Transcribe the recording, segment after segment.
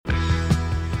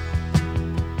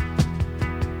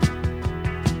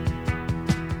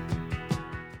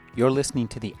You're listening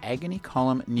to the Agony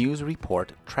Column News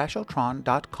Report,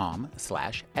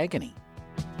 trashotron.com/agony.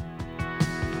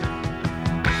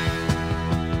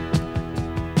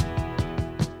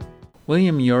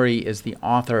 William Ury is the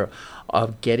author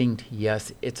of Getting to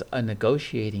Yes. It's a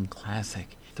negotiating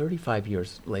classic. 35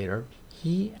 years later,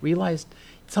 he realized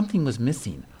something was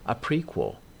missing, a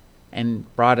prequel,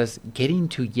 and brought us Getting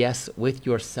to Yes with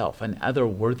Yourself and Other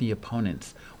Worthy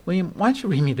Opponents. William, why don't you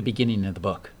read me the beginning of the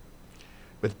book?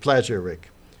 With pleasure, Rick.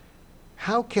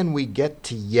 How can we get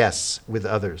to yes with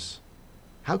others?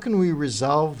 How can we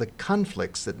resolve the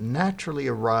conflicts that naturally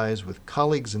arise with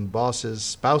colleagues and bosses,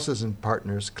 spouses and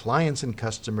partners, clients and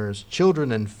customers,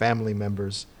 children and family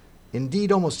members,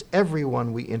 indeed almost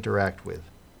everyone we interact with?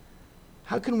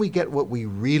 How can we get what we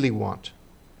really want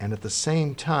and at the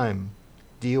same time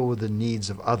deal with the needs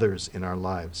of others in our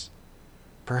lives?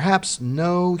 Perhaps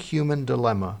no human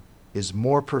dilemma is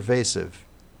more pervasive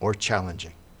or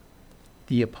challenging.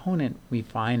 The opponent we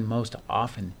find most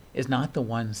often is not the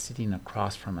one sitting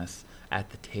across from us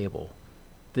at the table.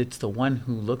 It's the one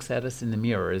who looks at us in the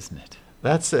mirror, isn't it?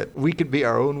 That's it. We could be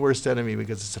our own worst enemy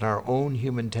because it's in our own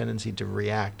human tendency to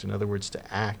react, in other words, to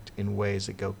act in ways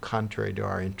that go contrary to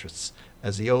our interests.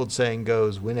 As the old saying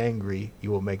goes, when angry,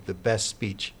 you will make the best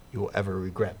speech you will ever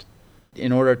regret.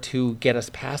 In order to get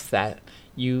us past that,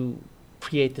 you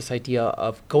create this idea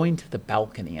of going to the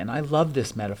balcony. And I love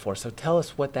this metaphor. So tell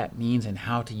us what that means and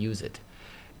how to use it.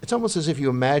 It's almost as if you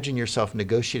imagine yourself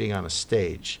negotiating on a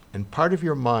stage, and part of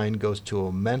your mind goes to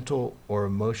a mental or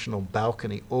emotional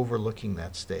balcony overlooking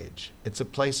that stage. It's a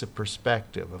place of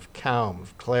perspective, of calm,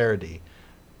 of clarity,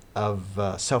 of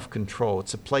self-control.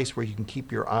 It's a place where you can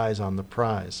keep your eyes on the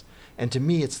prize. And to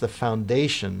me, it's the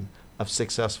foundation of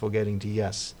successful getting to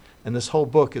yes. And this whole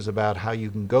book is about how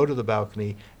you can go to the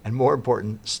balcony and, more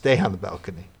important, stay on the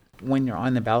balcony. When you're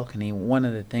on the balcony, one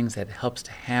of the things that helps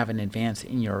to have an advance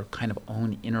in your kind of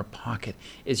own inner pocket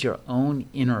is your own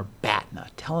inner BATNA.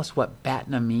 Tell us what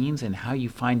BATNA means and how you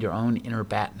find your own inner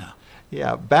BATNA.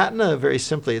 Yeah, BATNA, very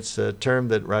simply, it's a term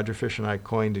that Roger Fisher and I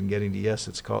coined in Getting to Yes.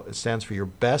 It stands for your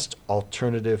best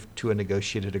alternative to a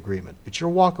negotiated agreement. It's your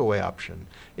walkaway option.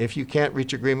 If you can't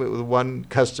reach agreement with one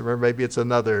customer, maybe it's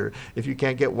another. If you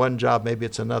can't get one job, maybe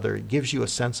it's another. It gives you a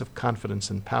sense of confidence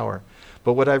and power.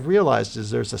 But what I've realized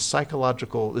is there's a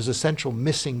essential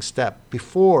missing step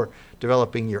before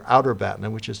developing your outer BATNA,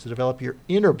 which is to develop your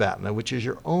inner BATNA, which is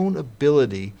your own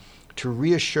ability to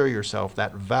reassure yourself,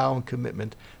 that vow and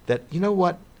commitment that, you know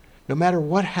what, no matter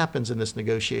what happens in this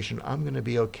negotiation, I'm going to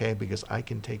be okay because I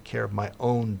can take care of my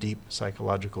own deep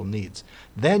psychological needs.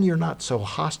 Then you're not so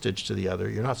hostage to the other,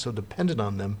 you're not so dependent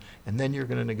on them, and then you're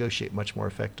going to negotiate much more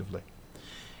effectively.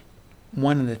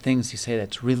 One of the things you say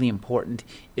that's really important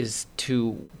is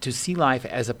to see life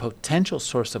as a potential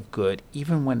source of good,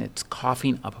 even when it's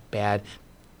coughing up bad.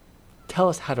 Tell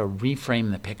us how to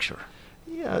reframe the picture.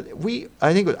 Yeah,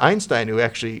 I think with Einstein, who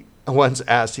actually once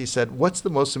asked, he said, what's the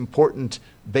most important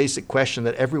basic question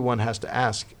that everyone has to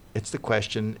ask? It's the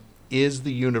question, is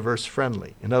the universe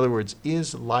friendly? In other words,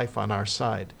 is life on our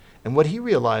side? And what he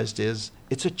realized is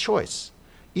it's a choice.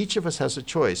 Each of us has a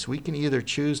choice. We can either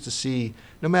choose to see,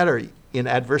 no matter in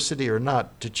adversity or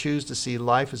not, to choose to see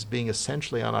life as being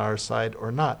essentially on our side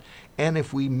or not. And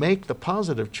if we make the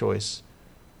positive choice,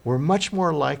 we're much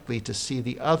more likely to see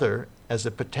the other as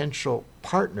a potential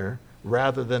partner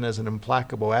rather than as an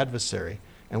implacable adversary.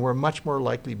 And we're much more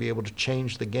likely to be able to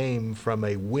change the game from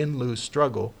a win-lose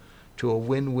struggle to a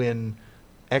win-win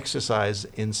exercise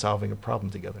in solving a problem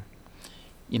together.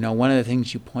 You know, one of the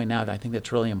things you point out, I think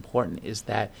that's really important, is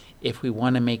that if we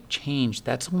want to make change,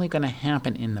 that's only going to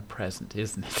happen in the present,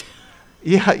 isn't it?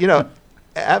 Yeah,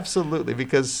 absolutely,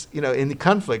 because, in the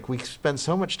conflict, we spend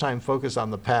so much time focused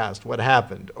on the past, what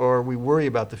happened, or we worry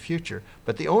about the future.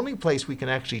 But the only place we can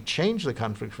actually change the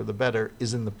conflict for the better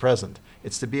is in the present.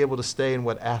 It's to be able to stay in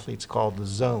what athletes call the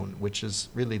zone, which is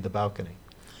really the balcony.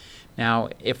 Now,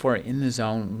 if we're in the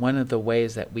zone, one of the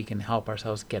ways that we can help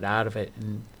ourselves get out of it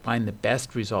and find the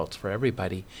best results for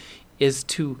everybody is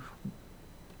to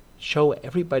show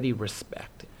everybody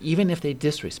respect, even if they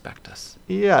disrespect us.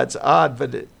 Yeah, it's odd,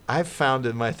 but I've found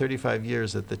in my 35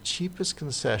 years that the cheapest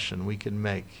concession we can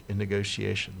make in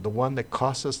negotiation, the one that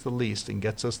costs us the least and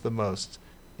gets us the most,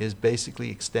 is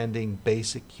basically extending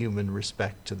basic human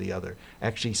respect to the other,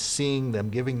 actually seeing them,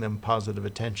 giving them positive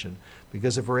attention.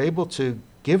 Because if we're able to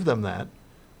give them that,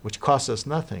 which costs us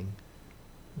nothing,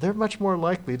 they're much more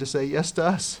likely to say yes to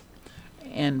us.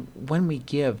 And when we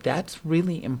give, that's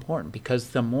really important, because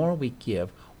the more we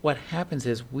give, what happens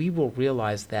is we will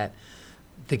realize that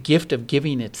the gift of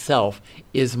giving itself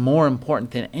is more important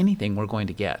than anything we're going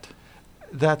to get.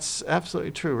 That's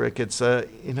absolutely true, Rick.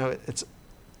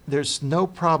 There's no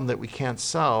problem that we can't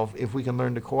solve if we can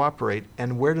learn to cooperate.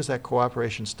 And where does that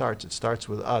cooperation start? It starts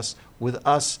with us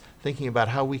thinking about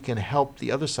how we can help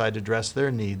the other side address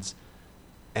their needs.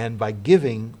 And by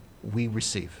giving, we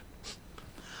receive.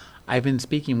 I've been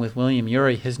speaking with William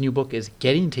Ury. His new book is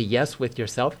Getting to Yes with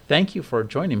Yourself. Thank you for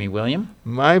joining me, William.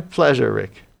 My pleasure,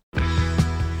 Rick.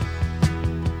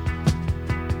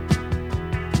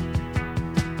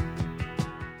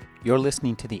 You're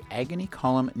listening to the Agony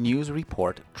Column News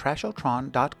Report,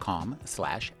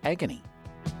 trashotron.com/agony.